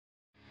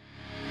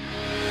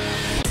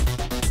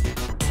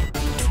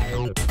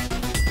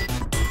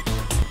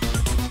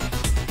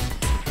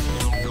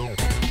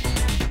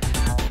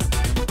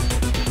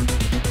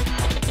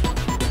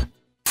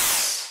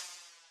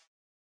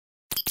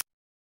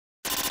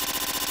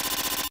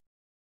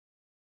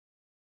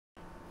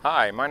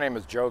Hi, my name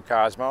is Joe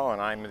Cosmo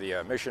and I'm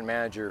the mission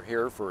manager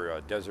here for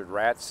Desert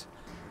Rats.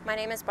 My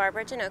name is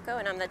Barbara Janoko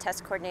and I'm the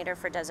test coordinator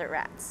for Desert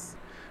Rats.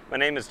 My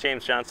name is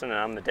James Johnson and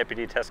I'm the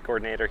deputy test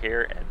coordinator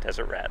here at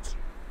Desert Rats.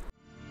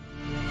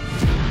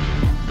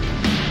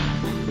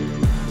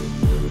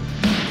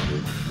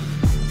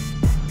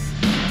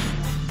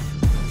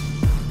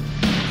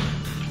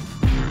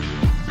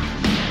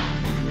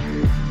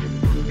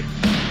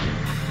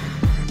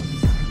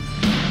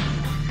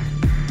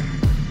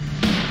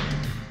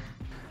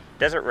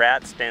 Desert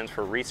Rats stands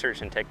for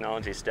Research and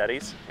Technology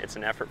Studies. It's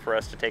an effort for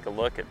us to take a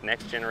look at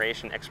next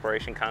generation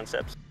exploration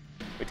concepts.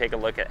 We take a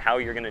look at how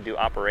you're going to do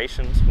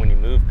operations when you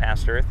move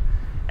past Earth,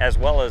 as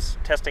well as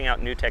testing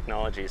out new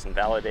technologies and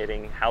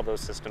validating how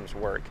those systems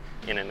work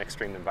in an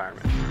extreme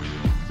environment.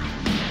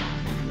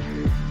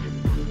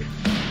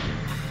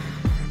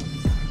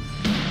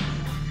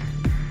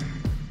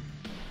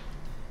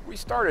 We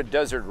started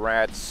Desert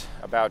Rats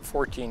about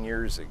 14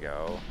 years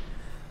ago,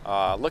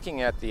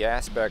 looking at the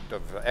aspect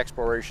of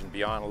exploration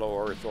beyond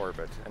low Earth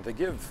orbit, and to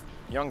give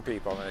young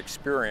people an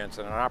experience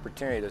and an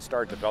opportunity to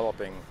start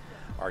developing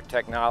our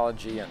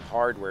technology and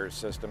hardware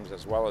systems,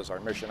 as well as our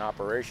mission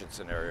operation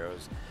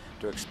scenarios,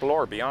 to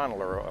explore beyond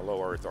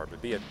low Earth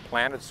orbit, be it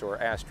planets or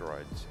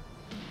asteroids.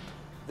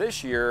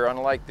 This year,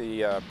 unlike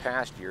the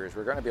past years,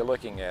 we're going to be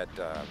looking at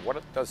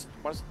what does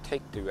it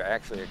take to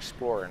actually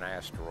explore an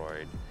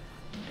asteroid.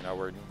 You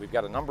know, we've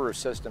got a number of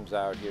systems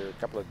out here, a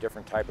couple of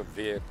different type of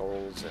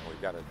vehicles, and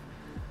we've got a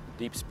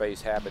deep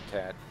space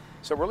habitat.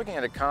 So we're looking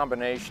at a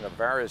combination of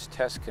various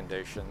test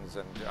conditions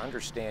and to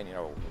understand, you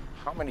know,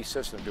 how many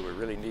systems do we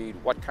really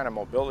need, what kind of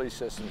mobility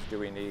systems do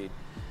we need,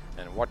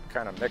 and what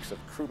kind of mix of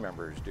crew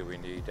members do we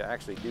need to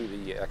actually do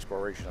the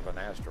exploration of an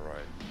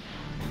asteroid.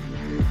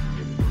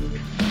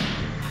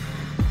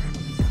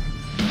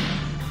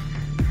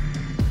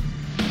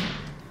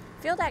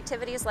 Field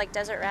activities like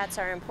Desert Rats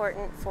are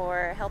important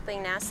for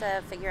helping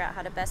NASA figure out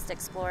how to best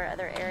explore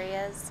other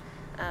areas,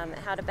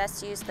 how to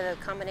best use the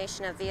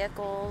combination of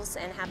vehicles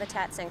and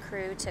habitats and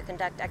crew to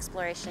conduct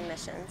exploration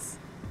missions.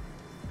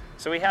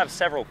 So we have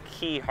several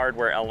key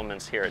hardware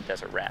elements here at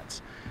Desert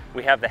Rats.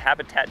 We have the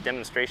Habitat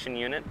Demonstration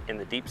Unit in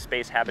the Deep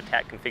Space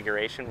Habitat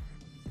configuration.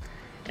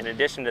 In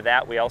addition to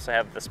that, we also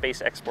have the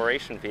Space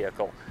Exploration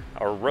Vehicle,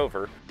 or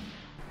rover.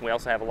 We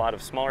also have a lot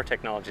of smaller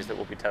technologies that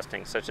we'll be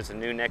testing, such as a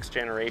new next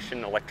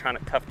generation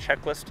electronic cuff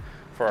checklist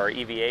for our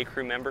EVA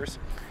crew members,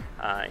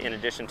 in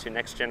addition to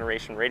next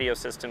generation radio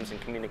systems and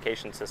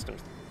communication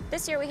systems.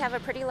 This year we have a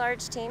pretty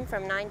large team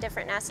from 9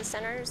 different NASA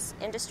centers,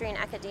 industry and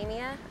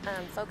academia.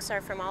 Folks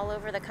are from all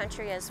over the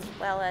country as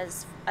well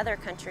as other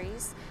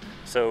countries.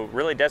 So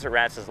really Desert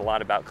Rats is a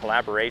lot about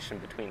collaboration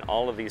between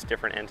all of these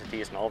different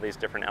entities and all these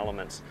different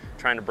elements,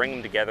 trying to bring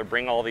them together,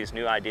 bring all these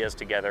new ideas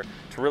together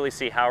to really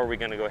see how are we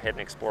going to go ahead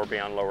and explore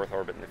beyond low Earth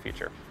orbit in the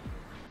future.